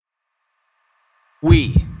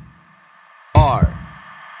We are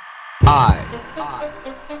I.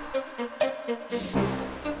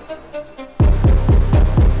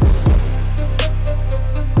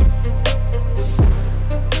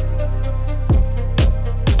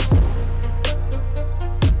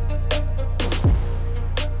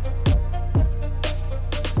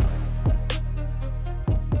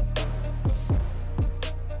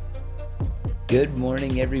 Good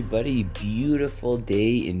morning, everybody. Beautiful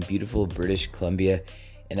day in beautiful British Columbia.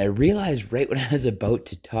 And I realized right when I was about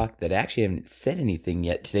to talk that I actually haven't said anything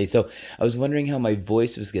yet today. So I was wondering how my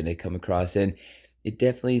voice was going to come across. And it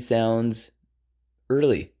definitely sounds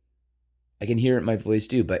early. I can hear it in my voice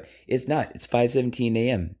too, but it's not. It's 5:17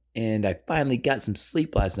 a.m. And I finally got some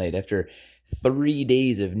sleep last night. After 3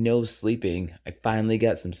 days of no sleeping, I finally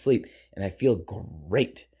got some sleep and I feel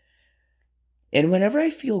great. And whenever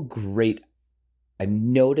I feel great, I've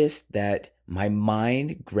noticed that my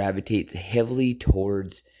mind gravitates heavily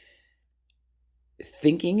towards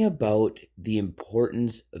thinking about the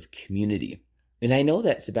importance of community. And I know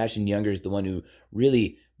that Sebastian Junger is the one who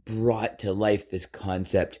really brought to life this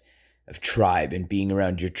concept of tribe and being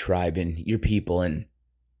around your tribe and your people. And,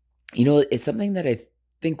 it's something that I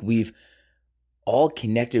think we've all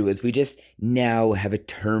connected with. We just now have a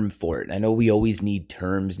term for it. I know we always need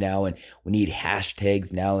terms now, and we need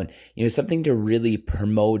hashtags now, and something to really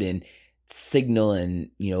promote and signal and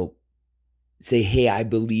say, hey, I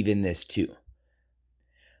believe in this too.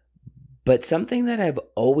 But something that I've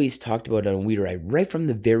always talked about on Weeder Eye right from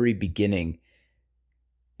the very beginning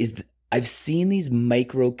is I've seen these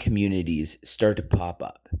micro communities start to pop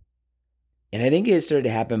up. And I think it started to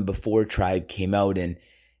happen before Tribe came out, and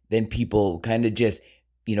then people kind of just,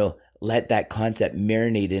 let that concept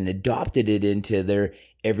marinate and adopted it into their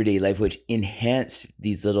everyday life, which enhanced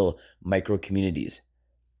these little micro communities.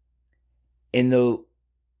 And the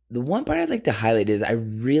one part I'd like to highlight is I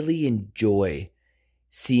really enjoy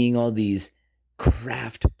seeing all these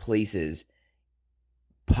craft places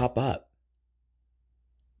pop up.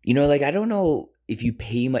 I don't know if you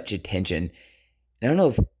pay much attention. I don't know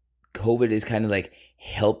if COVID has kind of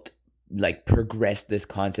helped progress this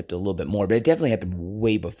concept a little bit more, but it definitely happened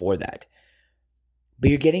way before that. But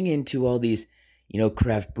you're getting into all these,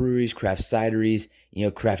 craft breweries, craft cideries,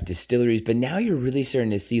 craft distilleries, but now you're really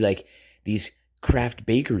starting to see these craft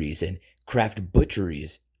bakeries and craft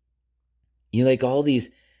butcheries. All these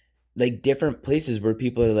different places where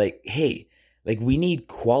people are like, hey, we need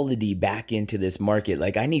quality back into this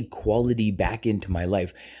market. I need quality back into my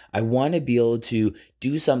life. I want to be able to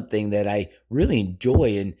do something that I really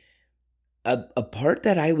enjoy. And a part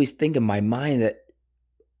that I always think in my mind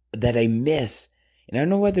that I miss, and I don't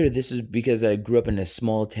know whether this is because I grew up in a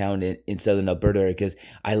small town in southern Alberta, because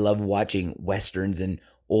I love watching westerns and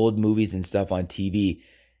old movies and stuff on TV,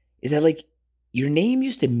 is that your name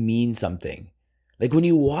used to mean something. When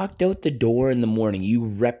you walked out the door in the morning, you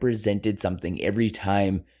represented something every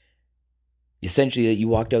time, essentially, that you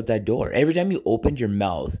walked out that door. Every time you opened your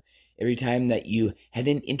mouth, every time that you had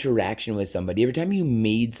an interaction with somebody, every time you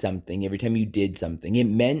made something, every time you did something, it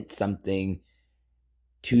meant something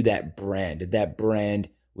to that brand. That brand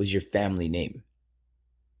was your family name.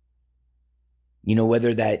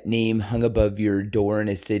 Whether that name hung above your door in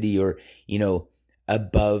a city or,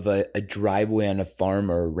 above a driveway on a farm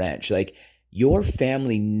or a ranch, your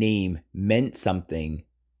family name meant something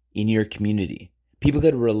in your community. People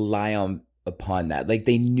could rely upon that.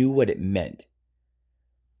 They knew what it meant.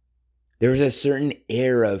 There was a certain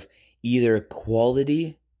air of either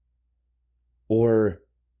quality or,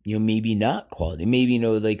 maybe not quality. Maybe,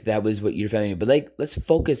 that was what your family knew. But let's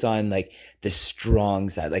focus on the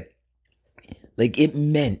strong side. It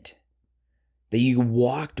meant that you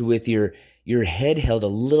walked with your head held a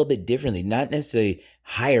little bit differently, not necessarily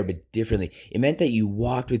higher, but differently. It meant that you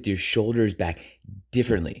walked with your shoulders back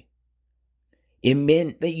differently. It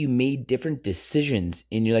meant that you made different decisions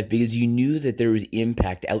in your life because you knew that there was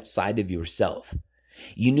impact outside of yourself.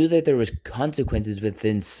 You knew that there was consequences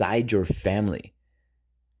inside your family.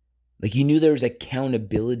 You knew there was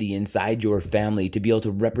accountability inside your family to be able to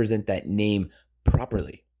represent that name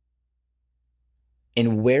properly.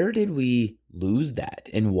 And where did we lose that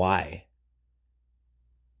and why?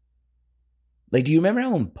 Do you remember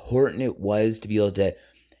how important it was to be able to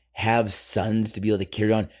have sons, to be able to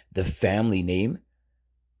carry on the family name?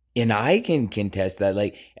 And I can contest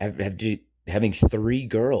that, after having 3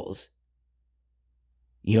 girls,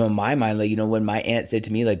 in my mind, when my aunt said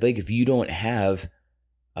to me, Blake, if you don't have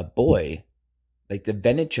a boy, the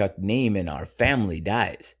Venichuk name in our family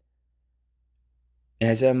dies. And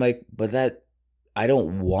I said, but I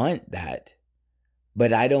don't want that.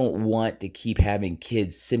 But I don't want to keep having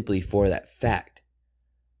kids simply for that fact.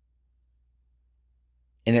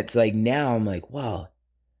 And it's like now I'm like, wow,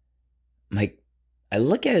 I'm like, I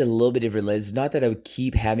look at it a little bit differently. It's not that I would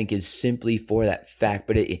keep having kids simply for that fact,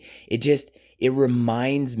 but it just it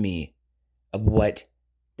reminds me of what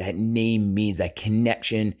that name means, that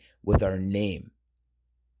connection with our name,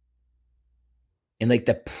 and like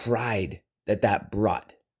the pride that that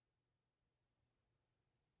brought.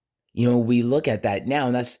 We look at that now,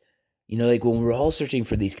 and that's, like when we're all searching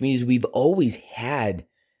for these communities, we've always had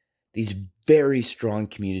these very strong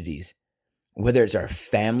communities, whether it's our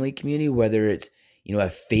family community, whether it's, a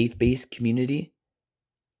faith based community.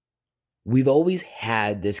 We've always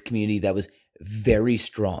had this community that was very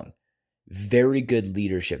strong, very good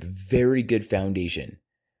leadership, very good foundation.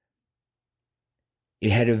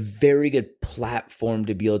 It had a very good platform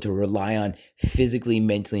to be able to rely on physically,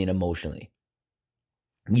 mentally, and emotionally.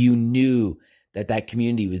 You knew that that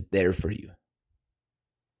community was there for you.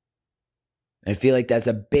 And I feel like that's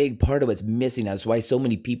a big part of what's missing. That's why so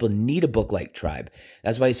many people need a book like Tribe.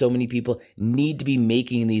 That's why so many people need to be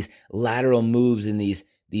making these lateral moves and these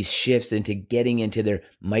shifts into getting into their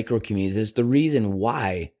micro communities. It's the reason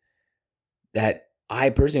why that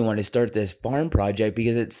I personally want to start this farm project,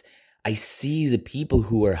 because I see the people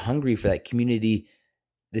who are hungry for that community,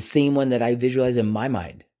 the same one that I visualize in my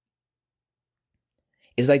mind.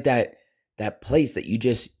 It's like that place that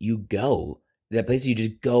you go, that place you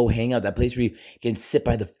just go hang out, that place where you can sit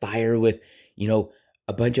by the fire with,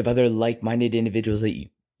 a bunch of other like-minded individuals that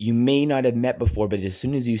you may not have met before, but as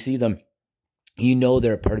soon as you see them,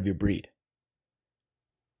 they're a part of your breed.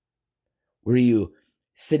 Where you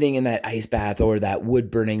sitting in that ice bath or that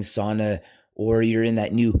wood burning sauna, or you're in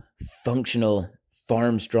that new functional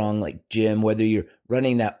farm strong like gym, whether you're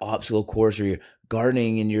running that obstacle course or you're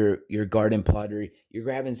gardening in your garden plot, or you're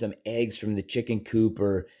grabbing some eggs from the chicken coop,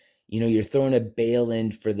 or you're throwing a bale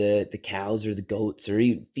in for the cows or the goats, or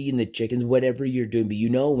even feeding the chickens, whatever you're doing. But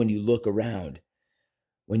when you look around,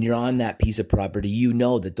 when you're on that piece of property,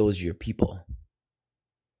 that those are your people.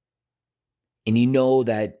 And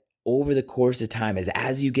that over the course of time,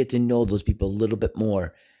 as you get to know those people a little bit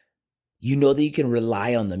more, that you can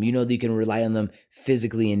rely on them. That you can rely on them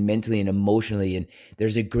physically and mentally and emotionally. And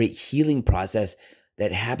there's a great healing process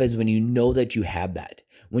that happens when that you have that,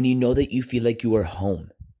 when that you feel like you are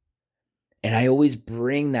home. And I always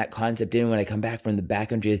bring that concept in when I come back from the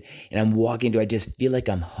backcountry and I'm walking I just feel like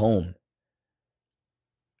I'm home.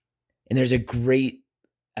 And there's a great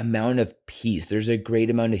amount of peace. There's a great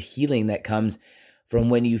amount of healing that comes from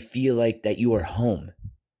when you feel like that you are home.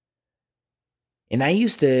 And I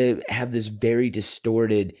used to have this very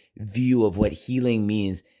distorted view of what healing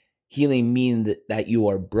means. Healing means that you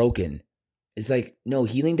are broken. It's like, no,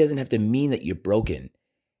 healing doesn't have to mean that you're broken.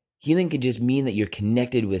 Healing can just mean that you're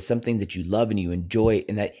connected with something that you love and you enjoy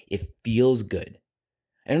and that it feels good.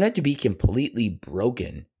 I don't have to be completely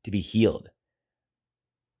broken to be healed.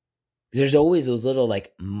 There's always those little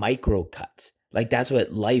like micro cuts. Like that's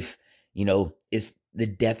what life, is the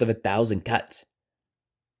death of 1,000 cuts.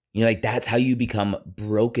 Like that's how you become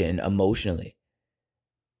broken emotionally.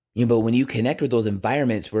 But when you connect with those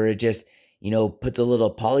environments where it just, puts a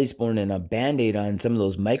little polysporin and a Band-Aid on some of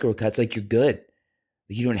those micro cuts, like you're good.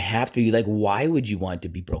 You don't have to be like, why would you want to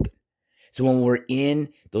be broken? So when we're in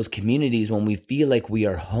those communities, when we feel like we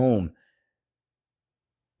are home,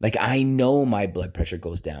 like I know my blood pressure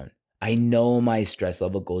goes down. I know my stress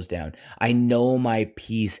level goes down. I know my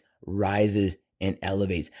peace rises and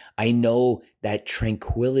elevates. I know that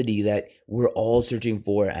tranquility that we're all searching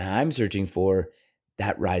for and I'm searching for,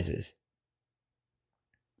 that rises.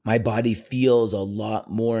 My body feels a lot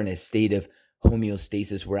more in a state of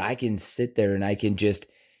homeostasis where I can sit there and I can just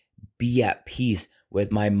be at peace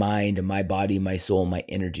with my mind and my body, my soul, my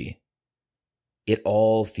energy. It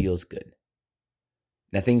all feels good.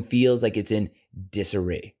 Nothing feels like it's in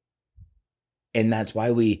disarray. And that's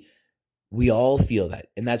why we all feel that.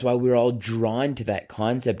 And that's why we're all drawn to that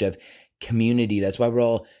concept of community. That's why we're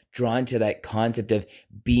all drawn to that concept of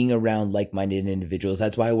being around like-minded individuals.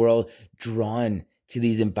 That's why we're all drawn to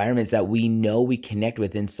these environments that we know we connect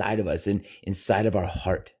with inside of us and inside of our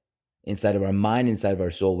heart, inside of our mind, inside of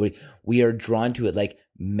our soul. We are drawn to it like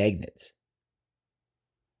magnets.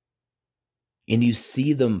 And you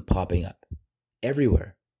see them popping up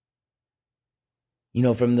everywhere.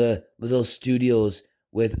 From the little studios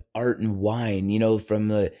with art and wine, from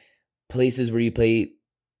the places where you play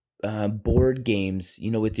board games,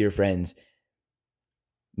 with your friends,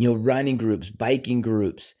 running groups, biking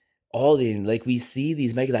groups, all these, like we see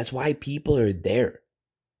these, that's why people are there.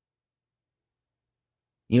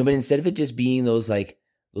 But instead of it just being those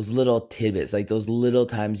little tidbits, like those little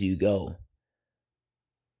times you go,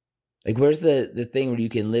 like where's the thing where you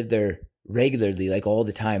can live there regularly, like all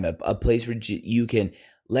the time, a place where you can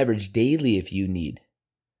leverage daily if you need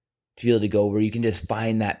to be able to go, where you can just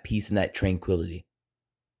find that peace and that tranquility.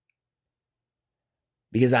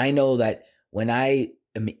 Because I know that when I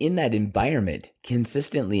am in that environment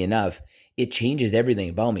consistently enough, it changes everything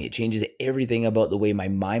about me. It changes everything about the way my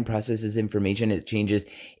mind processes information. It changes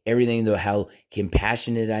everything about how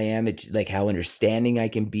compassionate I am. It's like how understanding I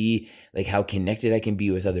can be, like how connected I can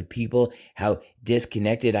be with other people, how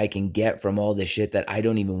disconnected I can get from all the shit that I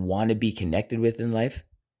don't even want to be connected with in life.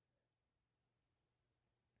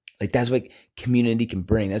 Like that's what community can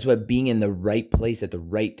bring. That's what being in the right place at the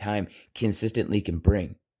right time consistently can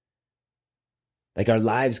bring. Like our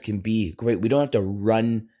lives can be great. We don't have to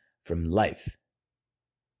run from life.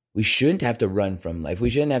 We shouldn't have to run from life.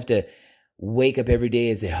 We shouldn't have to wake up every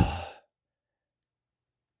day and say, oh.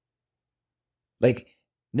 Like,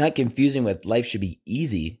 not confusing with life should be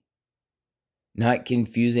easy. Not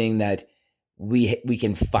confusing that we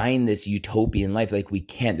can find this utopian life. Like we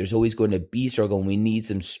can't. There's always going to be struggle and we need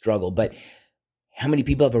some struggle. But how many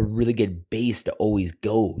people have a really good base to always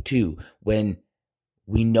go to when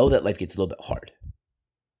we know that life gets a little bit hard?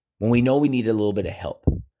 When we know we need a little bit of help,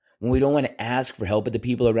 when we don't want to ask for help, but the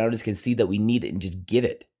people around us can see that we need it and just give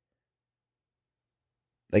it.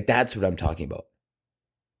 Like that's what I'm talking about.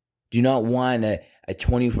 Do not want a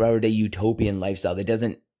 24-hour day utopian lifestyle that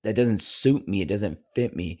doesn't suit me. It doesn't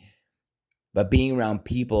fit me. But being around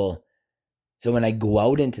people, so when I go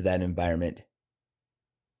out into that environment,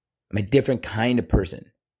 I'm a different kind of person.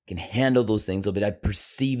 I can handle those things a little bit. I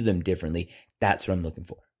perceive them differently. That's what I'm looking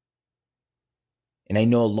for. And I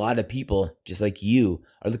know a lot of people, just like you,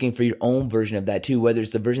 are looking for your own version of that too, whether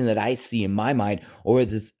it's the version that I see in my mind or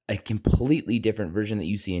it's a completely different version that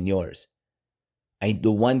you see in yours.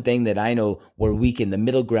 The one thing that I know where we can, the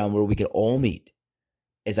middle ground where we can all meet,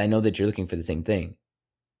 is I know that you're looking for the same thing.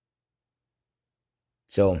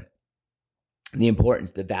 So the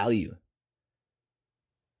importance, the value,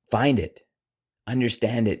 find it.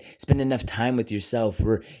 Understand it. Spend enough time with yourself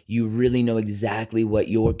where you really know exactly what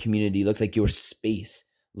your community looks like, your space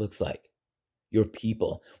looks like, your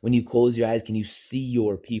people. When you close your eyes, can you see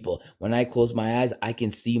your people? When I close my eyes, I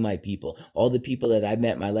can see my people. All the people that I've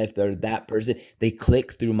met in my life that are that person, they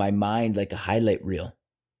click through my mind like a highlight reel.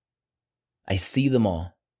 I see them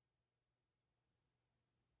all.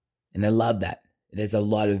 And I love that. It has a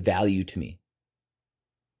lot of value to me.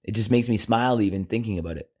 It just makes me smile even thinking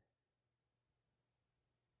about it.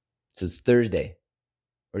 So it's Thursday,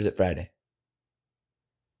 or is it Friday?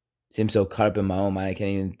 See, I'm so caught up in my own mind, I can't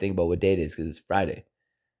even think about what day it is because it's Friday.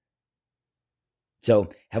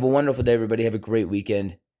 So have a wonderful day, everybody. Have a great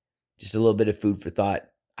weekend. Just a little bit of food for thought.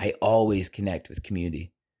 I always connect with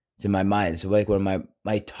community. It's in my mind. So like one of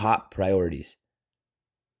my top priorities.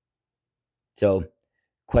 So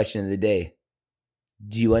question of the day.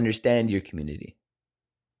 Do you understand your community?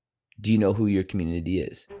 Do you know who your community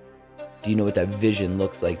is? Do you know what that vision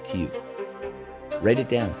looks like to you? Write it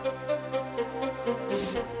down.